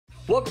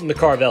Welcome to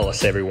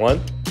Karvelas, everyone.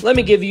 Let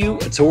me give you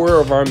a tour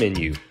of our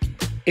menu.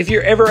 If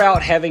you're ever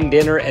out having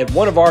dinner at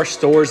one of our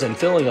stores and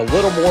feeling a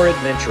little more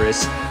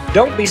adventurous,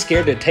 don't be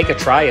scared to take a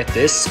try at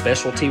this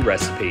specialty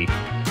recipe.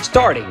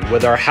 Starting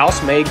with our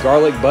house-made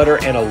garlic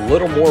butter and a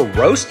little more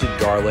roasted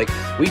garlic,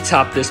 we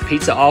top this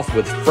pizza off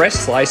with fresh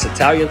sliced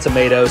Italian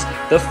tomatoes,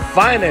 the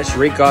finest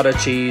ricotta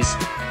cheese,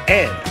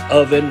 and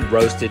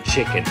oven-roasted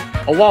chicken.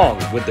 Along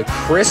with the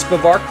crisp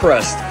of our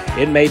crust,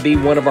 it may be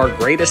one of our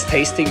greatest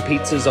tasting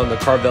pizzas on the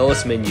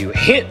Karvelas menu,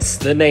 hence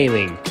the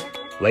naming.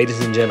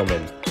 Ladies and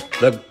gentlemen,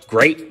 the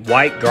Great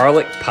White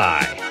Garlic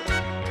Pie.